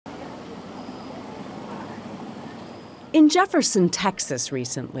In Jefferson, Texas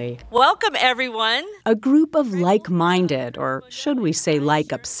recently, welcome everyone. A group of like-minded, or should we say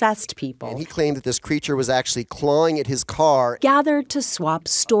like-obsessed people, and he claimed that this creature was actually clawing at his car, gathered to swap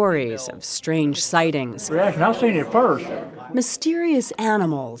stories of strange sightings. I've seen it first. Mysterious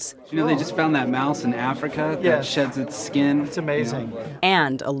animals. You know, they just found that mouse in Africa that sheds its skin. It's amazing.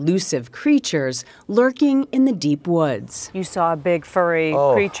 And elusive creatures lurking in the deep woods. You saw a big furry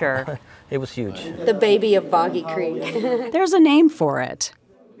creature. It was huge. The baby of Boggy Creek. There's a name for it.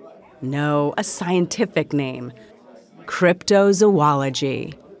 No, a scientific name.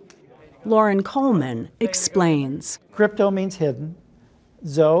 Cryptozoology. Lauren Coleman explains. Crypto means hidden.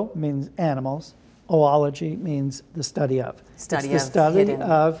 Zo means animals. Oology means the study of. It's the study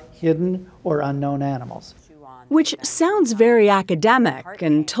of hidden or unknown animals. Which sounds very academic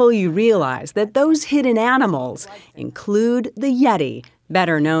until you realize that those hidden animals include the Yeti,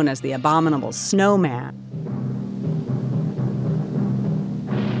 better known as the abominable snowman.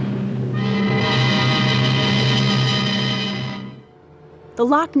 The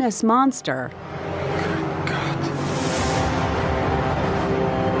Loch Ness Monster.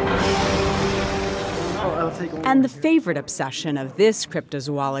 And the favorite obsession of this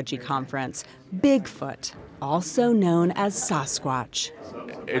cryptozoology conference, Bigfoot, also known as Sasquatch.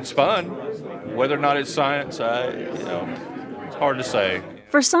 It's fun. Whether or not it's science, it's hard to say.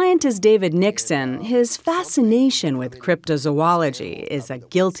 For scientist David Nixon, his fascination with cryptozoology is a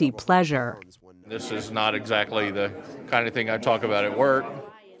guilty pleasure. This is not exactly the kind of thing I talk about at work.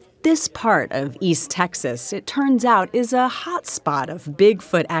 This part of East Texas, it turns out, is a hotspot of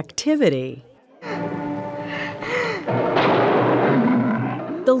Bigfoot activity.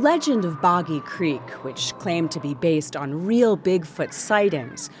 The legend of Boggy Creek, which claimed to be based on real Bigfoot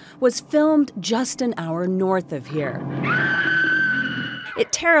sightings, was filmed just an hour north of here.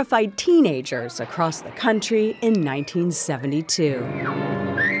 It terrified teenagers across the country in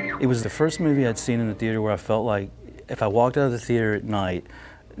 1972. It was the first movie I'd seen in the theater where I felt like if I walked out of the theater at night,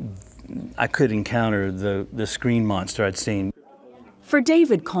 I could encounter the screen monster I'd seen. For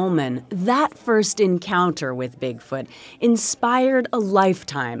David Coleman, that first encounter with Bigfoot inspired a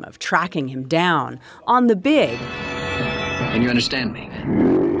lifetime of tracking him down on the big And you understand me?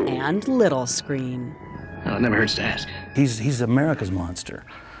 and little screen. Well, it never hurts to ask. He's America's monster.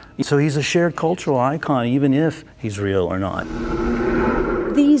 So he's a shared cultural icon, even if he's real or not.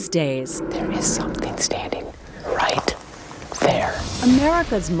 These days, There is something standing right there.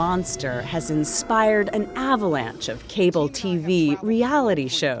 America's Monster has inspired an avalanche of cable TV reality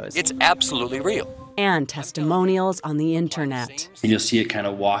shows It's absolutely real. and testimonials on the internet. You'll see it kind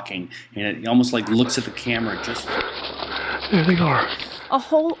of walking, and it almost like looks at the camera just... There they are. A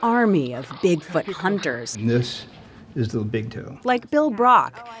whole army of Bigfoot hunters, This is the big toe. like Bill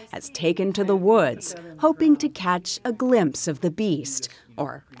Brock, has taken to the woods, hoping to catch a glimpse of the beast,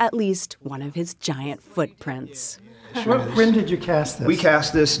 or at least one of his giant footprints. When did you cast this? We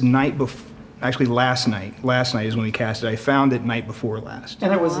cast this night before, actually last night. Last night is when we cast it. I found it night before last.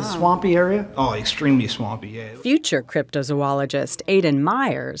 And it was a swampy area? Oh, extremely swampy, yeah. Future cryptozoologist Aidan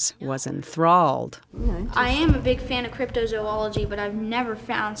Myers was enthralled. I am a big fan of cryptozoology, but I've never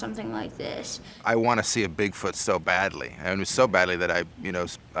found something like this. I want to see a Bigfoot so badly, and it was so badly that I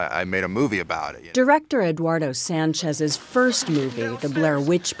made a movie about it. Director Eduardo Sanchez's first movie, The Blair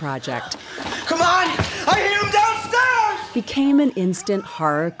Witch Project, Come on! I hear him downstairs! became an instant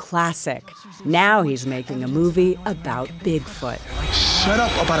horror classic. Now he's making a movie about Bigfoot. Shut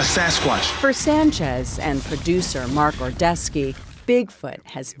up about a Sasquatch. For Sanchez and producer Mark Ordesky, Bigfoot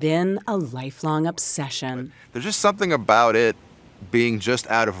has been a lifelong obsession. There's just something about it being just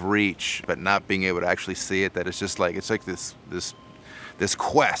out of reach, but not being able to actually see it, that it's just like, it's like this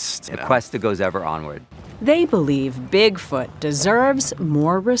quest. A quest that goes ever onward. They believe Bigfoot deserves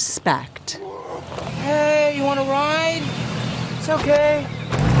more respect. Hey, you want to ride? It's okay.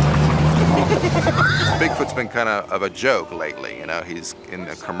 Bigfoot's been kind of a joke lately, he's in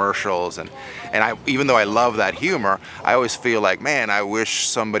the commercials, and even though I love that humor, I always feel like, man, I wish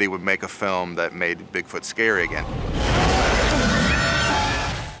somebody would make a film that made Bigfoot scary again.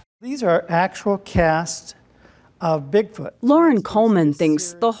 These are actual casts of Bigfoot. Lauren Coleman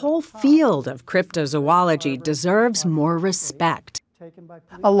thinks the whole field of cryptozoology deserves more respect.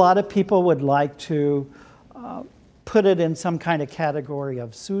 A lot of people would like to put it in some kind of category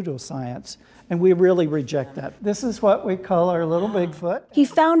of pseudoscience, and we really reject that. This is what we call our little Bigfoot. He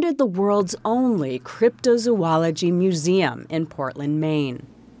founded the world's only cryptozoology museum in Portland, Maine.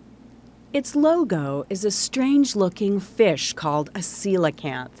 Its logo is a strange-looking fish called a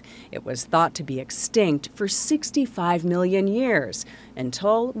coelacanth. It was thought to be extinct for 65 million years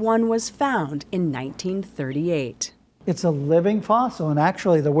until one was found in 1938. It's a living fossil, and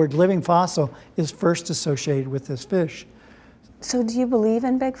actually the word living fossil is first associated with this fish. So do you believe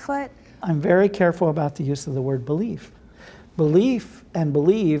in Bigfoot? I'm very careful about the use of the word belief. Belief and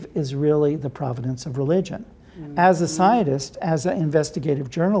believe is really the provenance of religion. As a scientist, as an investigative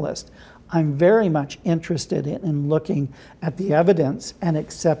journalist, I'm very much interested in looking at the evidence and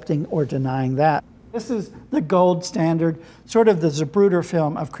accepting or denying that. This is the gold standard, sort of the Zapruder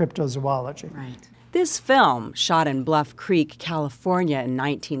film of cryptozoology. Right. This film, shot in Bluff Creek, California in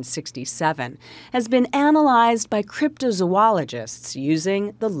 1967, has been analyzed by cryptozoologists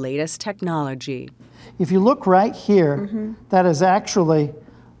using the latest technology. If you look right here, that is actually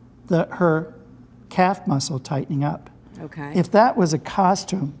her calf muscle tightening up. Okay. If that was a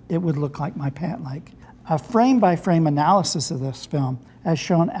costume, it would look like my pant leg. A frame-by-frame analysis of this film has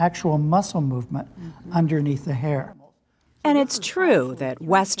shown actual muscle movement underneath the hair. And it's true that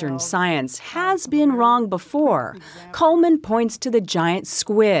Western science has been wrong before. Coleman points to the giant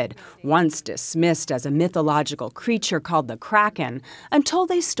squid, once dismissed as a mythological creature called the Kraken, until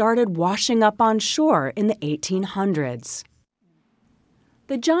they started washing up on shore in the 1800s.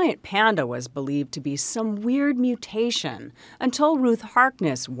 The giant panda was believed to be some weird mutation until Ruth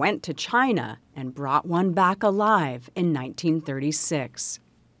Harkness went to China and brought one back alive in 1936.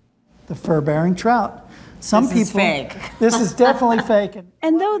 The fur-bearing trout. Some This people, is fake. This is definitely fake.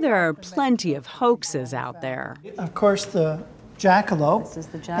 And though there are plenty of hoaxes out there. Of course, the jackalope. This is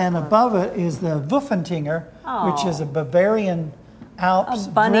the jackalope. And above it is the Wuffentinger, which is a Bavarian Alps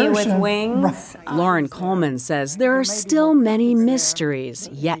Bunny version. with wings. Right. Lauren Coleman says there are still many mysteries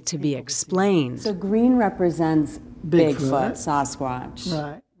yet to be explained. So green represents Bigfoot. Sasquatch.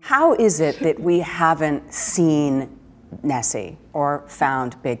 Right. How is it that we haven't seen Nessie or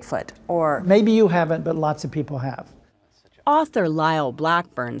found Bigfoot? Or maybe you haven't, but lots of people have. Author Lyle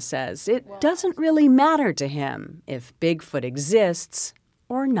Blackburn says it doesn't really matter to him if Bigfoot exists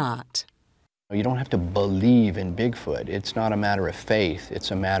or not. You don't have to believe in Bigfoot. It's not a matter of faith.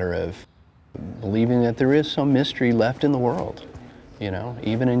 It's a matter of believing that there is some mystery left in the world, you know,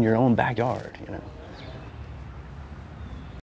 even in your own backyard, you know.